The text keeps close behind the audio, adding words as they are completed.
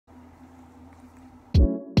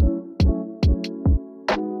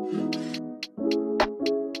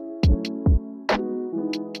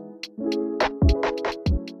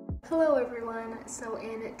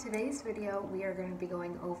today's video, we are going to be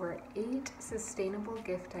going over 8 sustainable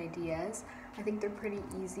gift ideas. I think they're pretty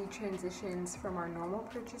easy transitions from our normal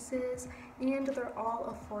purchases, and they're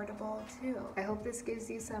all affordable too. I hope this gives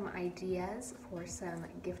you some ideas for some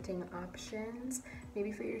gifting options,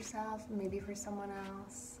 maybe for yourself, maybe for someone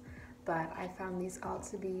else. But I found these all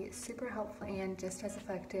to be super helpful and just as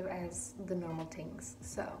effective as the normal things.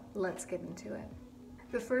 So let's get into it.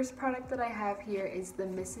 The first product that I have here is the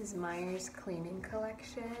Meyers cleaning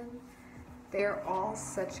collection. They're all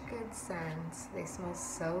such good scents. They smell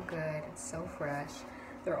so good. It's so fresh.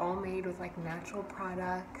 They're all made with like natural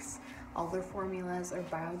products. All their formulas are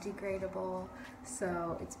biodegradable.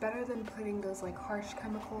 So it's better than putting those like harsh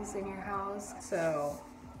chemicals in your house. So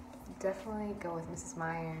definitely go with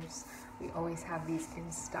Meyers. We always have these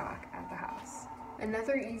in stock at the house.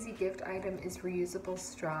 Another easy gift item is reusable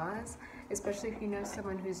straws, especially if you know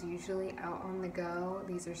someone who's usually out on the go.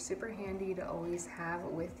 These are super handy to always have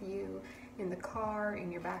with you in the car,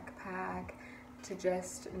 in your backpack, to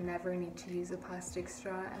just never need to use a plastic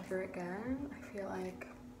straw ever again. I feel like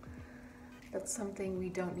that's something we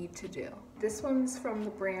don't need to do. This one's from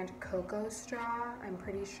the brand Cocostraw. I'm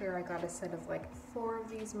pretty sure I got a set of like 4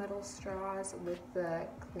 of these metal straws with the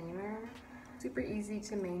cleaner. Super easy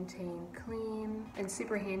to maintain clean and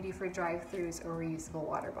super handy for drive-thrus or reusable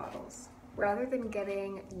water bottles. Rather than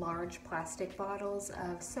getting large plastic bottles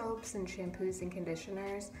of soaps and shampoos and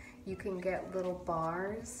conditioners, you can get little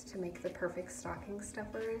bars to make the perfect stocking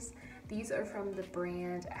stuffers. These are from the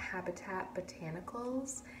brand Habitat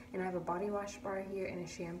Botanicals, and I have a body wash bar here and a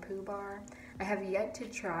shampoo bar. I have yet to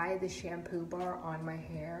try the shampoo bar on my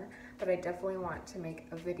hair, but I definitely want to make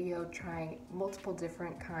a video trying multiple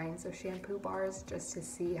different kinds of shampoo bars just to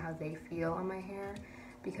see how they feel on my hair,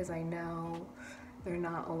 because I know they're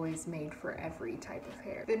not always made for every type of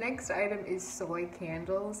hair. The next item is soy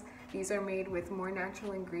candles. These are made with more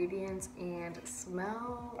natural ingredients and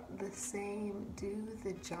smell the same, do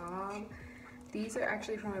the job. These are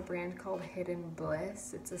actually from a brand called Hidden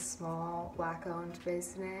Bliss. It's a small Black-owned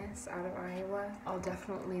business out of Iowa. I'll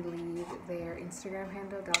definitely leave their Instagram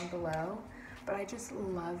handle down below. But I just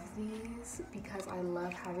love these because I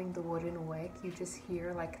love having the wooden wick. You just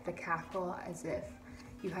hear like the cackle as if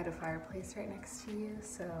you had a fireplace right next to you,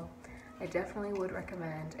 so I definitely would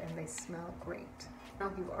recommend, and they smell great.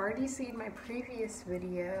 Now, if you've already seen my previous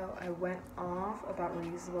video, I went off about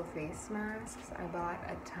reusable face masks. I bought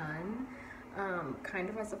a ton. Kind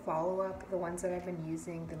of as a follow-up, the ones that I've been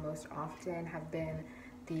using the most often have been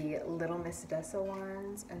the Little Miss Dessa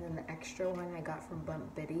ones, and then the extra one I got from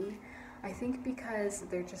Bump Bitty. I think because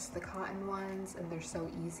they're just the cotton ones and they're so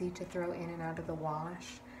easy to throw in and out of the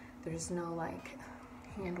wash, there's no like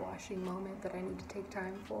hand washing moment that I need to take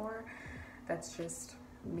time for. That's just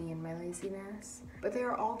me and my laziness. But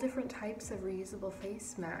there are all different types of reusable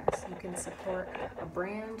face masks. You can support a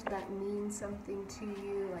brand that means something to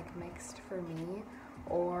you, like Mixed for me,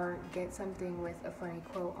 or get something with a funny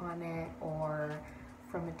quote on it, or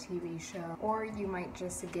from a TV show, or you might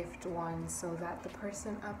just gift one so that the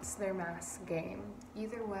person ups their mask game.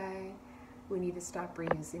 Either way, we need to stop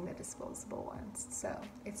reusing the disposable ones, so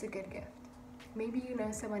it's a good gift. Maybe you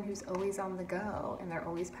know someone who's always on the go and they're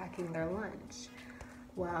always packing their lunch.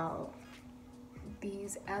 Well,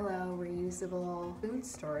 these Ello reusable food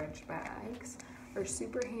storage bags are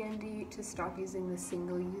super handy to stop using the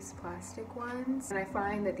single-use plastic ones. And I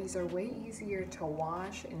find that these are way easier to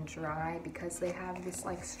wash and dry because they have this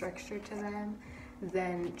like structure to them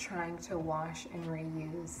than trying to wash and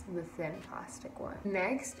reuse the thin plastic one.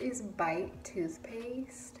 Next is Bite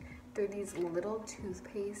toothpaste. They're these little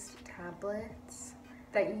toothpaste tablets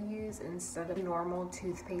that you use instead of normal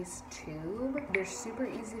toothpaste tube. They're super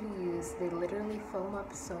easy to use. They literally foam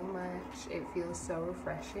up so much. It feels so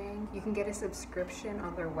refreshing. You can get a subscription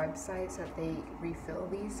on their website so that they refill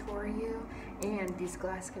these for you. And these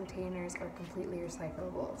glass containers are completely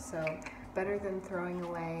recyclable. So better than throwing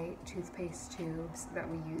away toothpaste tubes that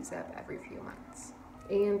we use up every few months.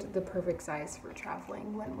 And the perfect size for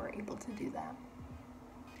traveling when we're able to do that.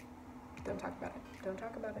 Don't talk about it. Don't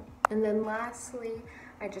talk about it. And then lastly,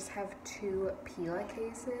 I just have 2 Pela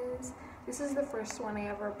cases. This is the first one I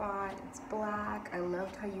ever bought. It's black. I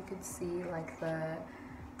loved how you could see like the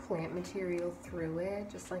plant material through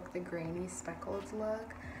it, just like the grainy speckled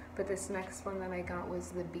look. But this next one that I got was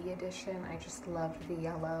the B edition. I just loved the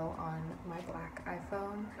yellow on my black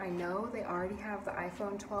iPhone. I know they already have the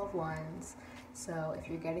iPhone 12 ones, so if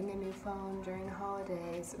you're getting a new phone during the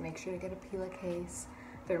holidays, make sure to get a Pela case.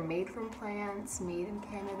 They're made from plants, made in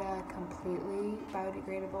Canada, completely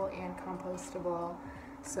biodegradable and compostable.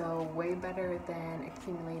 So way better than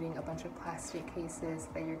accumulating a bunch of plastic cases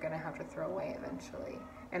that you're gonna have to throw away eventually.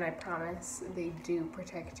 and I promise they do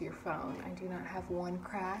protect your phone. I do not have one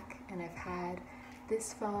crack, and I've had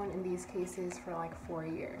this phone in these cases for like 4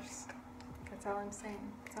 years. That's all I'm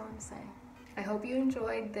saying. That's all I'm saying. I hope you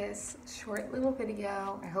enjoyed this short little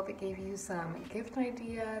video. I hope it gave you some gift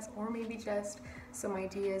ideas, or maybe just some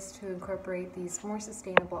ideas to incorporate these more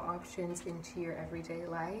sustainable options into your everyday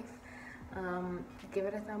life. Give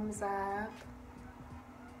it a thumbs up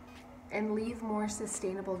and leave more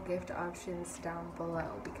sustainable gift options down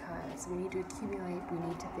below, because we need to accumulate, we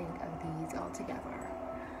need to think of these all together.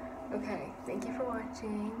 Okay, thank you for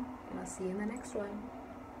watching, and I'll see you in the next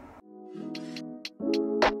one.